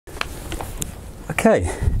Okay,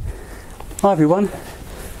 hi everyone,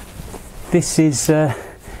 this is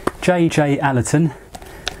JJ Allerton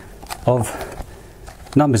of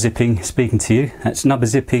Number Zipping speaking to you. That's Number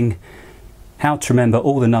Zipping, How to Remember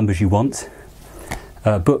All the Numbers You Want,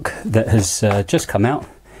 a book that has just come out,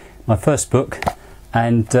 my first book,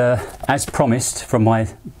 and as promised from my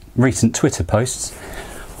recent Twitter posts,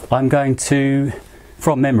 I'm going to,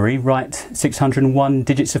 from memory, write 601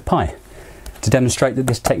 digits of pi to demonstrate that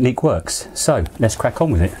this technique works. So let's crack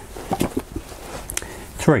on with it.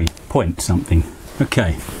 3 point something.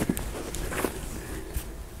 Okay.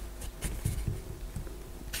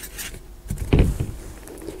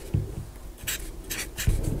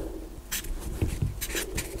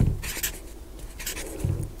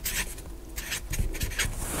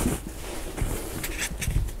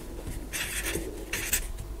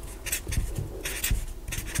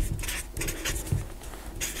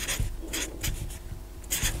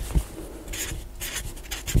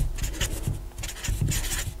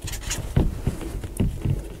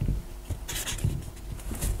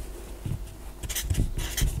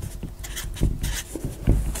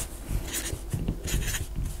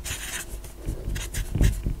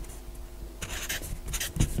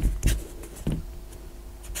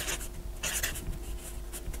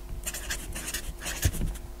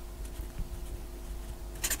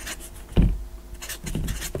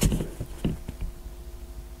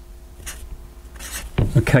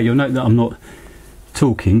 Okay, you'll note that I'm not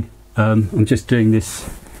talking, I'm just doing this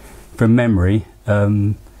from memory,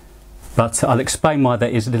 but I'll explain why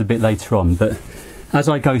that is a little bit later on. But as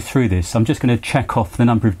I go through this, I'm just going to check off the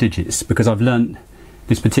number of digits, because I've learnt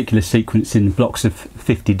this particular sequence in blocks of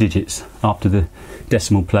 50 digits after the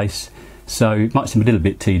decimal place, so it might seem a little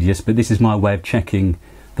bit tedious, but this is my way of checking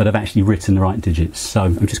that I've actually written the right digits. So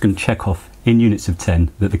I'm just going to check off in units of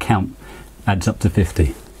 10 that the count adds up to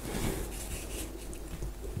 50.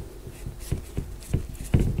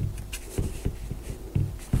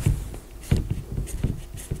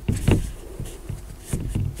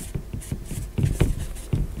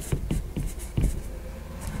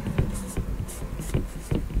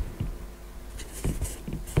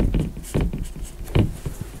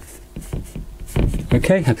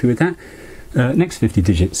 Okay, happy with that. Next 50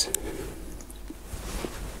 digits.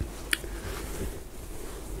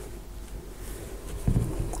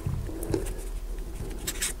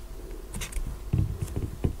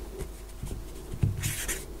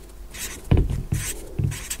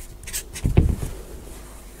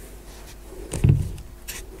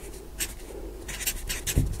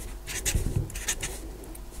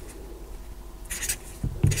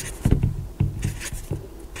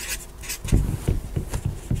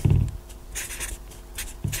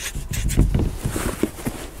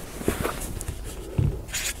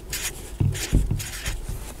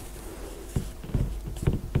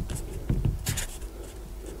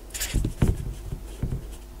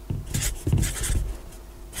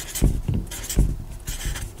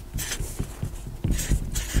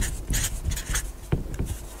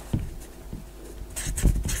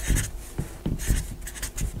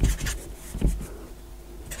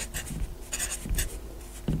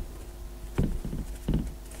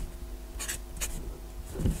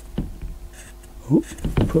 Oh,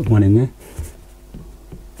 put one in there.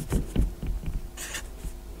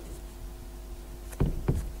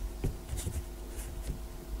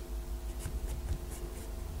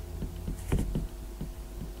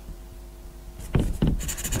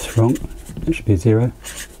 That's wrong. That should be a 0.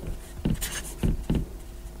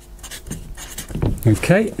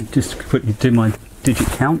 Okay, just quickly do my digit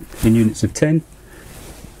count in units of 10,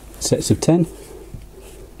 sets of 10.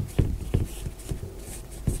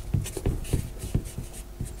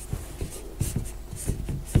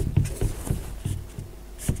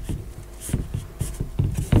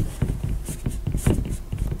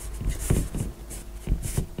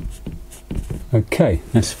 Okay,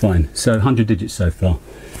 that's fine. So 100 digits so far.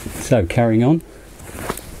 So carrying on.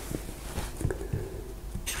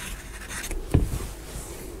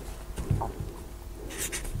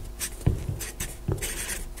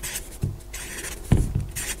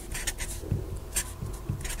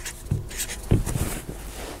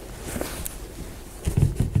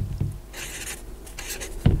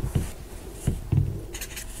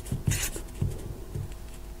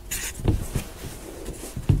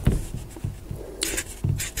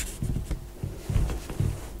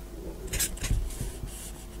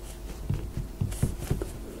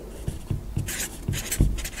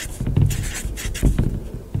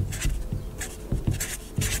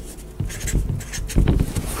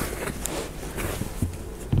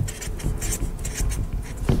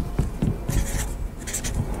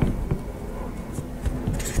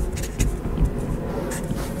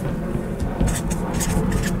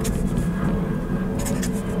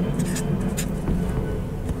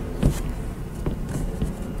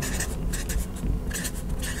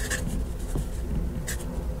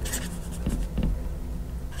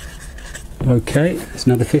 Okay, that's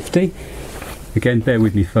another 50. Again, bear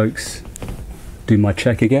with me folks. Do my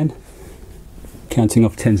check again. Counting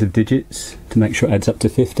off tens of digits to make sure it adds up to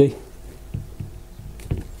 50.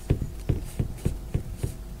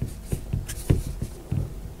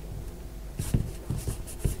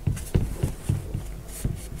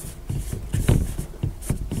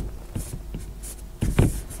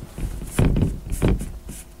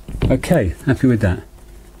 Okay, happy with that.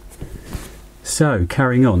 So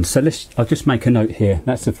carrying on, so I'll just make a note here.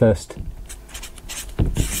 That's the first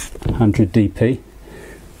 100 DP.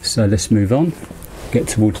 So let's move on, get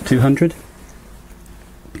towards 200.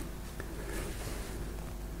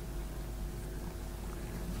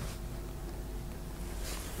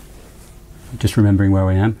 Just remembering where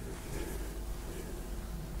I am.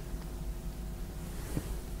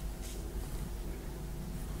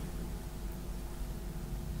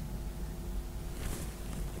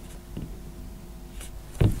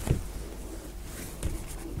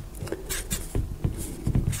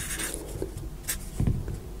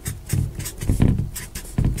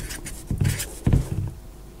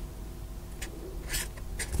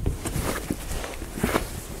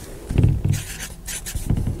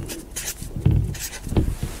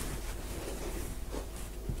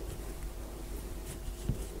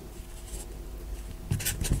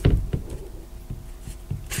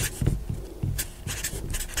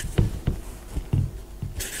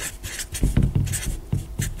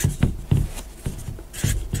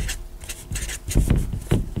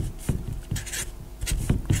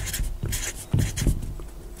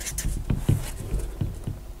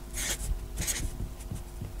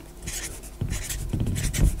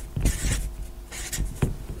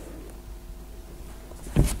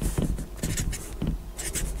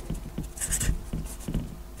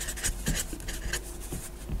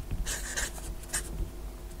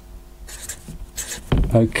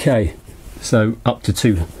 Okay, so up to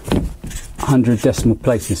 200 decimal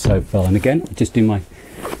places so far, and again just do my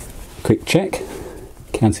quick check,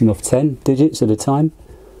 counting off 10 digits at a time.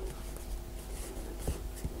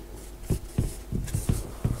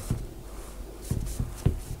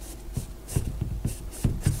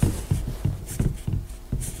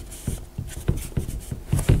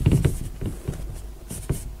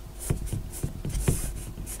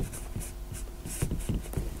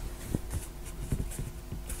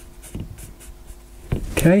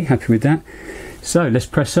 Okay, happy with that. So let's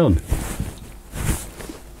press on.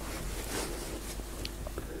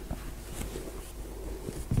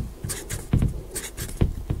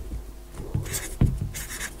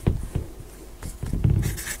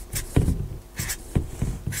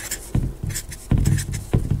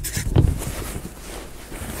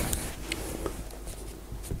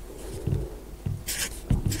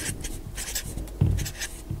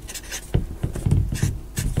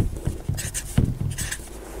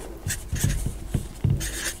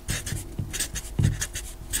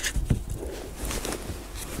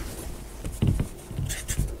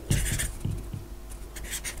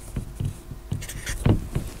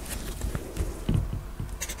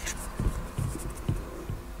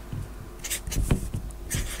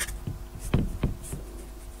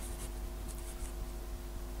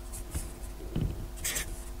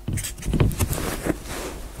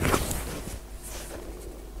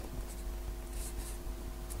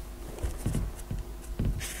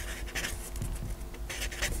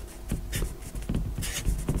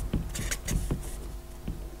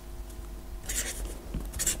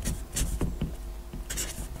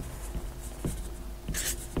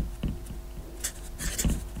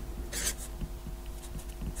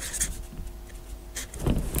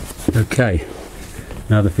 Okay,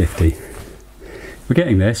 another 50. We're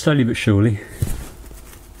getting there, slowly but surely.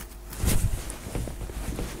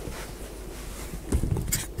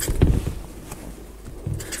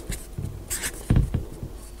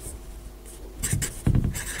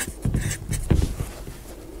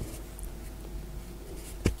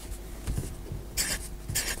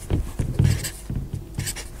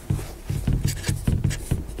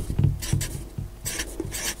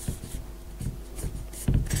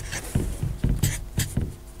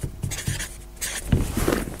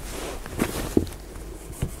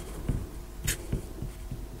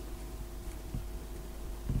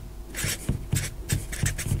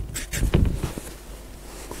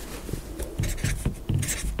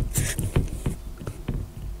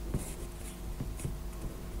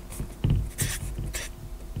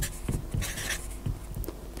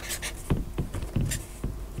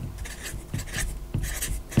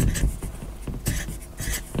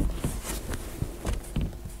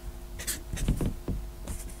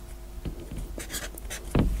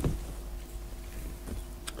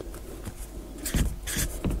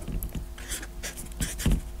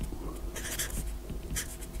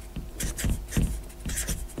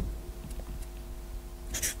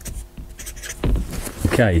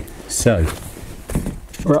 Okay, so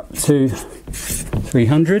we're up to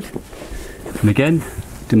 300, and again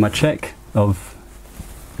do my check of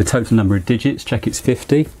the total number of digits, check it's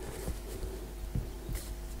 50.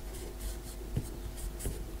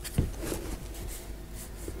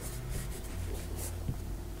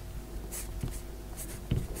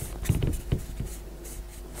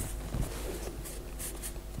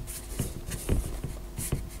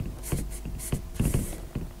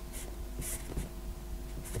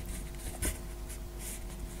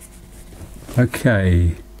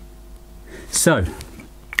 Okay, so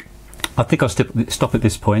I think I'll stop at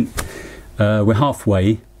this point. We're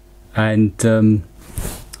halfway, and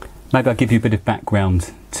maybe I'll give you a bit of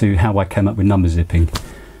background to how I came up with number zipping.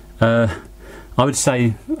 I would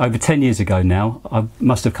say over 10 years ago now, I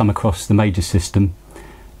must have come across the major system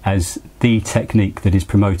as the technique that is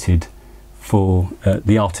promoted for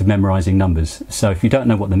the art of memorising numbers. So if you don't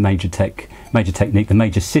know what the major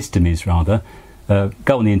system is rather,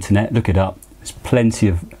 go on the internet, look it up. There's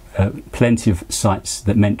plenty of sites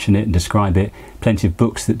that mention it and describe it, plenty of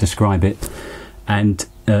books that describe it, and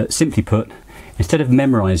simply put, instead of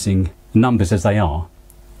memorising numbers as they are,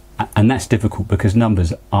 and that's difficult because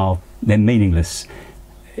numbers they're meaningless,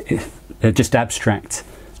 they're just abstract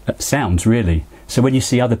sounds really. So when you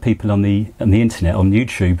see other people on the internet, on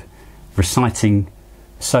YouTube, reciting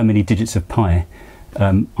so many digits of pi,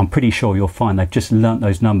 I'm pretty sure you'll find they've just learnt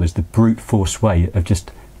those numbers the brute force way of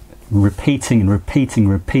just repeating and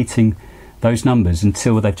repeating those numbers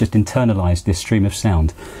until they've just internalized this stream of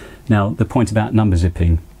sound. Now, the point about number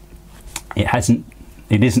zipping, it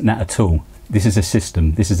isn't that at all. This is a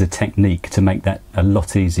system, this is a technique to make that a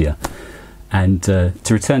lot easier. And to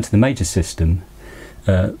return to the major system,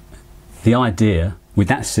 the idea with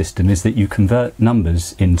that system is that you convert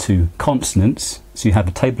numbers into consonants, so you have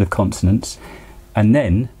a table of consonants, and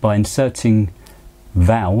then by inserting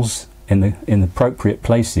vowels in the appropriate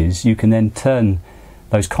places, you can then turn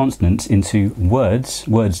those consonants into words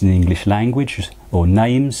in the English language, or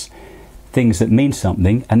names, things that mean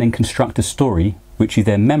something, and then construct a story which you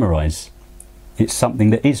then memorize. It's something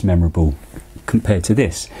that is memorable compared to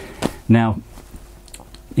this. Now,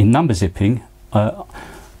 in number zipping,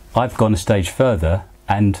 I've gone a stage further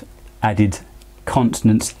and added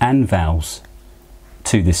consonants and vowels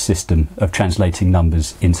to this system of translating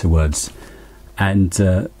numbers into words. And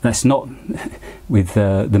that's not with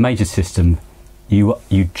the major system. You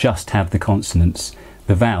just have the consonants.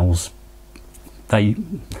 The vowels,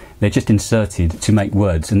 they're just inserted to make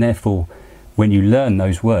words, and therefore when you learn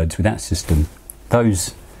those words with that system,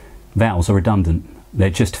 those vowels are redundant. They're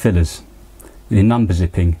just fillers. In number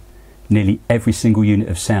zipping, nearly every single unit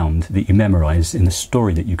of sound that you memorize in the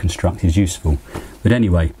story that you construct is useful. But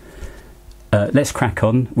anyway, let's crack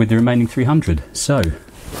on with the remaining 300. So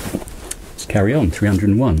let's carry on.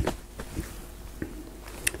 301.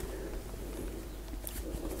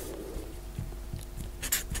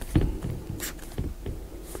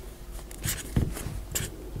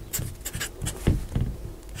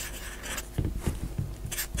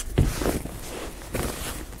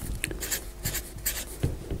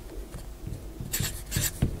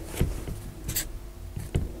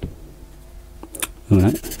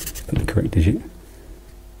 Alright, put the correct digit.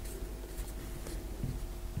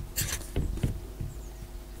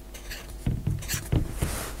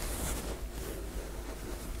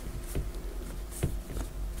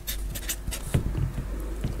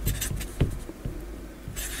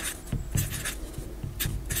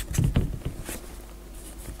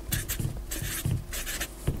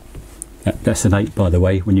 That's an 8, by the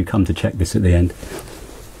way, when you come to check this at the end.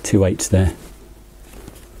 2 8s there.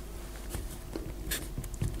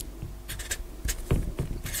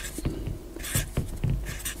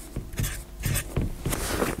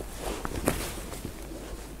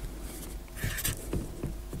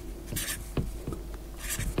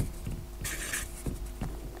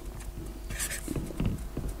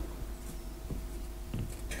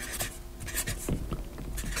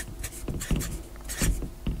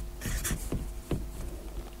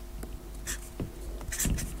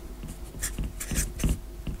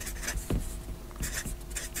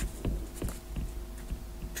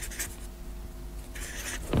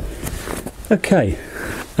 Okay,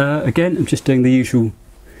 again I'm just doing the usual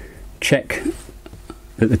check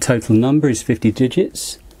that the total number is 50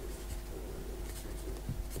 digits.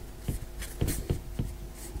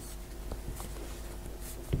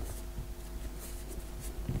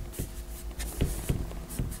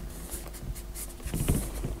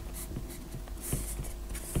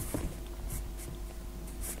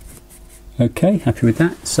 Okay, happy with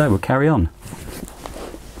that, so we'll carry on.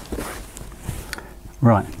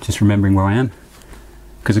 Right, just remembering where I am.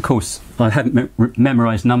 because of course I haven't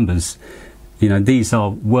memorised numbers. You know, these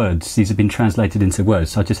are words, these have been translated into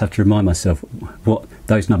words, so I just have to remind myself what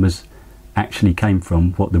those numbers actually came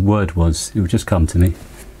from, what the word was. It will just come to me.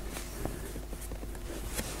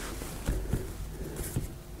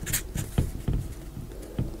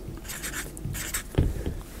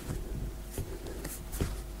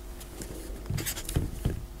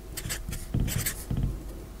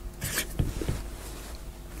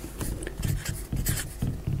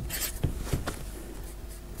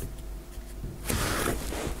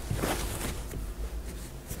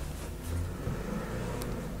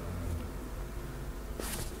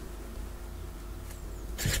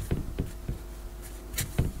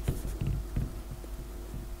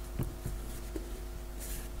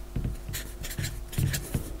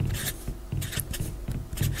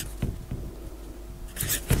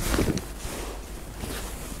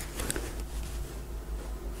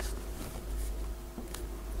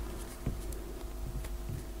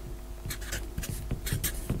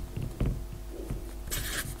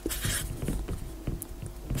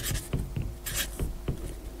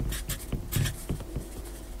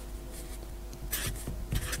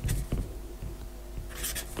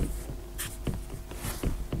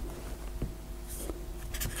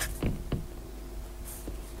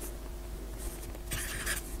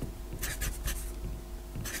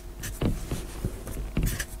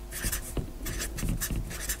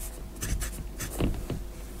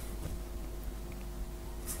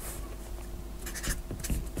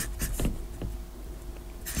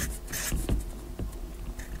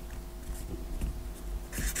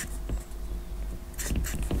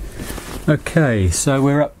 Okay, so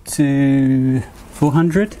we're up to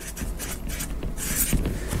 400,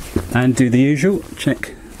 and do the usual,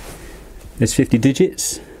 check there's 50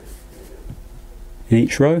 digits in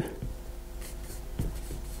each row.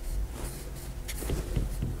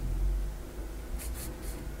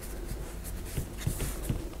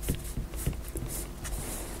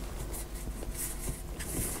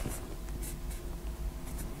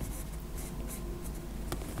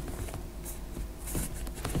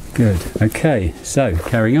 Good, okay, so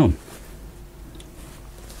carrying on.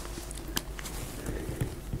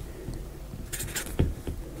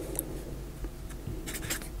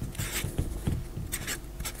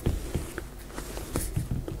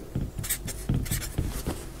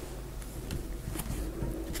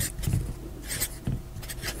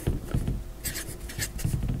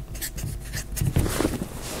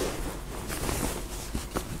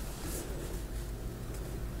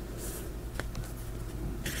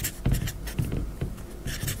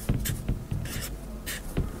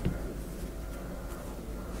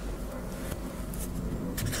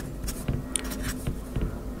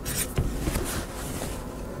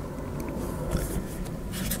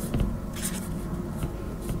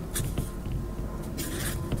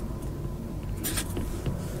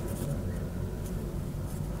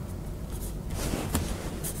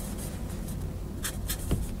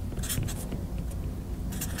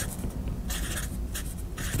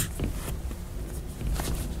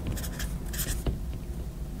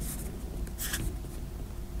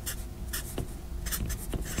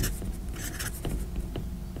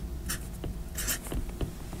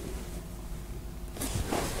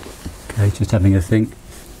 Okay, just having a think.